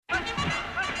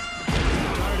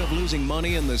losing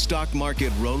money in the stock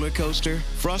market roller coaster?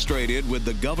 Frustrated with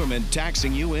the government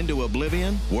taxing you into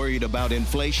oblivion? Worried about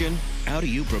inflation? How do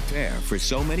you prepare for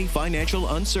so many financial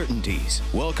uncertainties?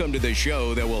 Welcome to the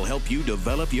show that will help you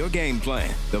develop your game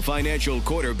plan. The Financial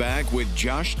Quarterback with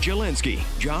Josh Jelinski.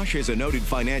 Josh is a noted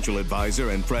financial advisor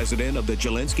and president of the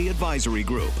Jelinski Advisory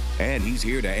Group, and he's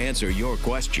here to answer your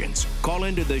questions. Call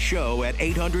into the show at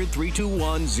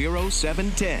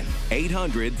 800-321-0710.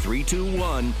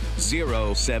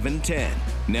 800-321-0710.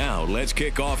 Now, let's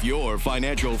kick off your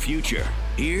financial future.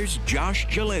 Here's Josh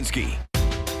Jelinski.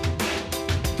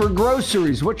 For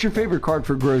groceries, what's your favorite card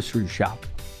for grocery shop?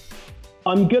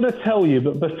 I'm going to tell you,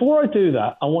 but before I do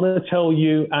that, I want to tell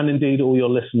you, and indeed all your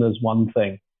listeners, one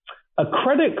thing. A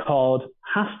credit card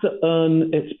has to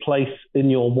earn its place in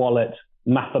your wallet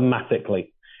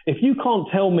mathematically. If you can't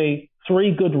tell me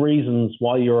 3 good reasons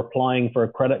why you're applying for a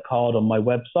credit card on my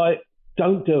website,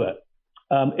 don't do it.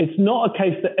 It's not a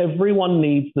case that everyone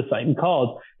needs the same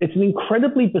card. It's an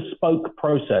incredibly bespoke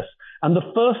process. And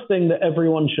the first thing that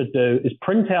everyone should do is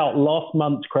print out last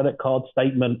month's credit card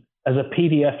statement as a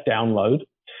PDF download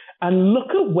and look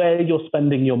at where you're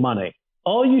spending your money.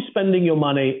 Are you spending your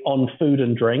money on food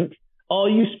and drink? Are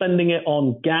you spending it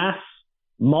on gas,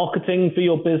 marketing for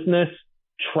your business,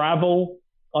 travel?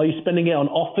 Are you spending it on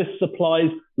office supplies?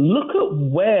 Look at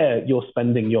where you're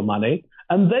spending your money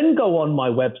and then go on my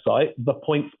website,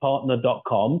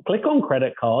 thepointspartner.com, click on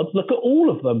credit cards, look at all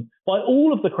of them by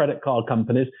all of the credit card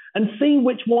companies and see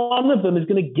which one of them is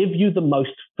going to give you the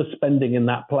most for spending in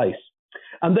that place.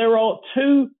 And there are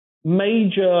 2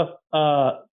 major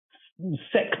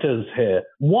sectors here.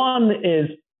 One is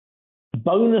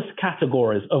bonus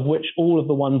categories, of which all of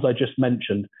the ones I just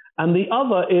mentioned. And the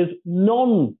other is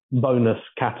non-bonus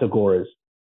categories.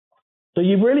 So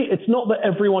it's not that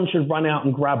everyone should run out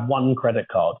and grab one credit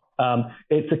card.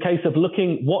 It's a case of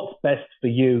looking what's best for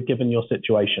you given your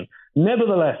situation.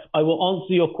 Nevertheless, I will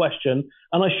answer your question.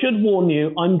 And I should warn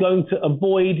you, I'm going to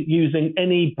avoid using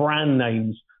any brand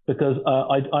names because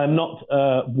I'm not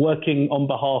working on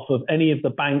behalf of any of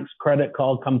the banks, credit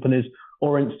card companies,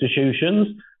 or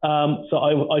institutions. So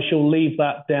I shall leave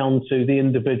that down to the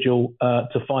individual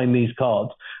to find these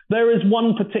cards. There is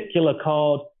one particular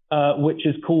card which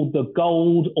is called the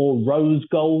gold or rose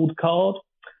gold card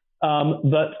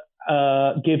that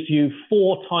gives you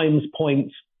 4 times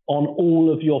points on all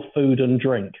of your food and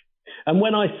drink. And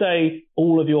when I say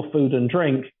all of your food and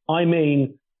drink, I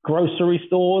mean grocery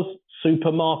stores,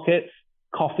 supermarkets,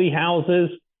 coffee houses,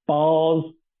 bars,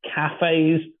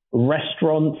 cafes,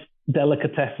 restaurants,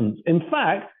 delicatessens. In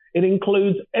fact, it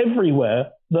includes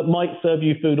everywhere that might serve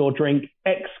you food or drink,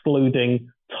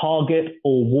 excluding Target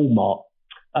or Walmart.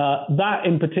 That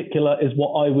in particular is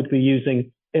what I would be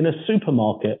using in a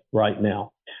supermarket right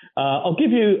now. I'll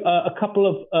give you a couple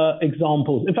of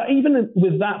examples. In fact, even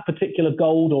with that particular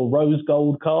gold or rose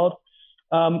gold card,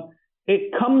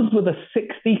 it comes with a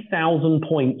 60,000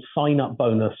 point sign-up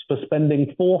bonus for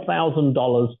spending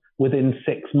 $4,000 within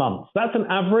 6 months. That's an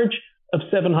average of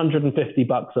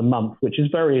 $750 a month, which is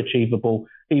very achievable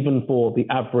even for the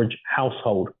average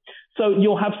household. So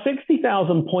you'll have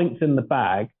 60,000 points in the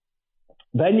bag.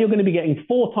 Then you're going to be getting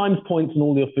 4 times points on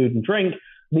all your food and drink.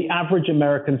 The average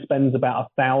American spends about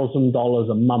 $1,000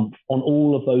 a month on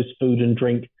all of those food and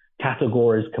drink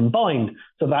categories combined.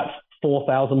 So that's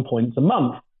 4,000 points a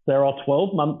month. There are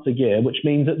 12 months a year, which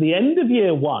means at the end of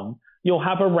year 1, you'll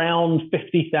have around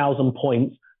 50,000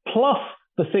 points plus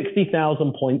the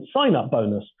 60,000 point sign-up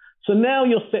bonus. So now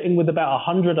you're sitting with about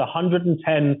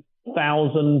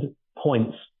 110,000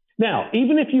 points. Now,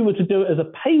 even if you were to do it as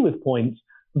a pay with points,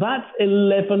 that's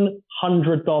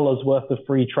 $1,100 worth of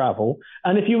free travel.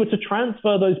 And if you were to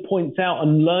transfer those points out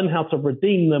and learn how to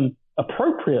redeem them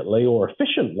appropriately or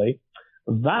efficiently,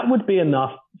 that would be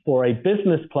enough for a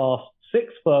business class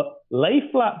 6-foot lay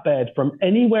flat bed from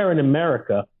anywhere in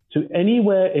America to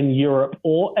anywhere in Europe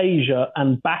or Asia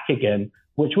and back again,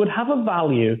 which would have a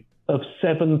value of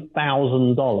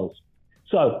 $7,000.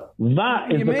 So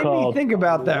that is the card me think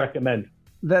about I recommend.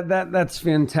 That's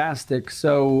fantastic.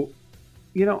 So,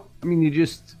 you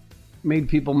just made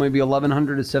people maybe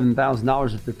 $1,100 to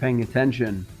 $7,000 if they're paying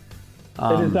attention.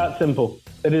 It is that simple.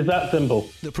 It is that simple.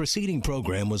 The preceding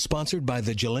program was sponsored by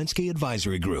the Jelinski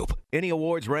Advisory Group. Any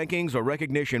awards, rankings, or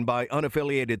recognition by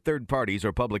unaffiliated third parties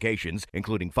or publications,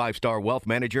 including 5-Star Wealth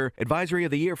Manager, Advisory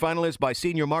of the Year finalist by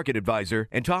Senior Market Advisor,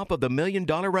 and top of the $1 Million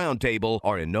Roundtable,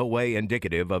 are in no way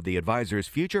indicative of the advisor's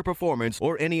future performance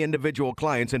or any individual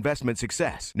client's investment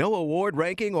success. No award,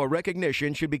 ranking, or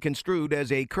recognition should be construed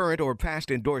as a current or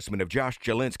past endorsement of Josh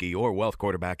Jelinski or Wealth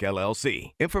Quarterback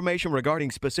LLC. Information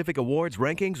regarding specific awards,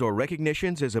 rankings, or recognition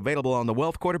Solutions is available on the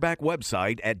Wealth Quarterback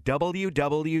website at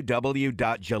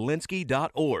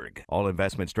www.jelinsky.org. All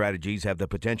investment strategies have the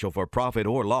potential for profit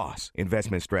or loss.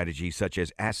 Investment strategies such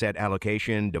as asset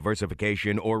allocation,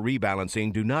 diversification, or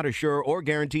rebalancing do not assure or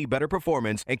guarantee better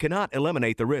performance and cannot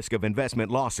eliminate the risk of investment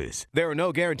losses. There are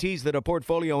no guarantees that a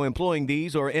portfolio employing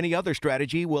these or any other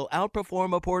strategy will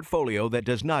outperform a portfolio that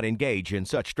does not engage in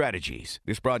such strategies.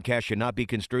 This broadcast should not be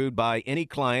construed by any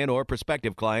client or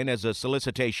prospective client as a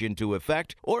solicitation to effect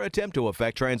or attempt to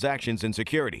effect transactions in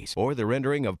securities or the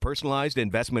rendering of personalized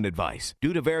investment advice.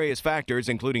 Due to various factors,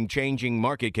 including changing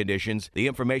market conditions, the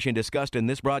information discussed in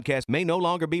this broadcast may no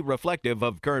longer be reflective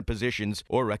of current positions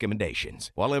or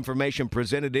recommendations. While information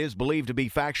presented is believed to be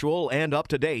factual and up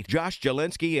to date, Josh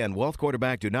Jelinsky and Wealth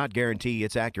Quarterback do not guarantee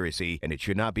its accuracy, and it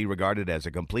should not be regarded as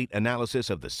a complete analysis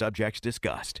of the subjects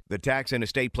discussed. The tax and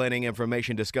estate planning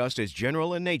information discussed is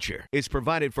general in nature, is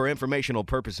provided for informational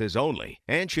purposes only,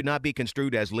 and should not be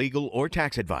construed as legal or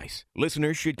tax advice.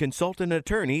 Listeners should consult an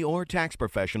attorney or tax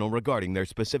professional regarding their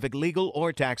specific legal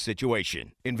or tax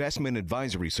situation. Investment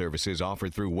advisory services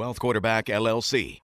offered through Wealth Quarterback, LLC.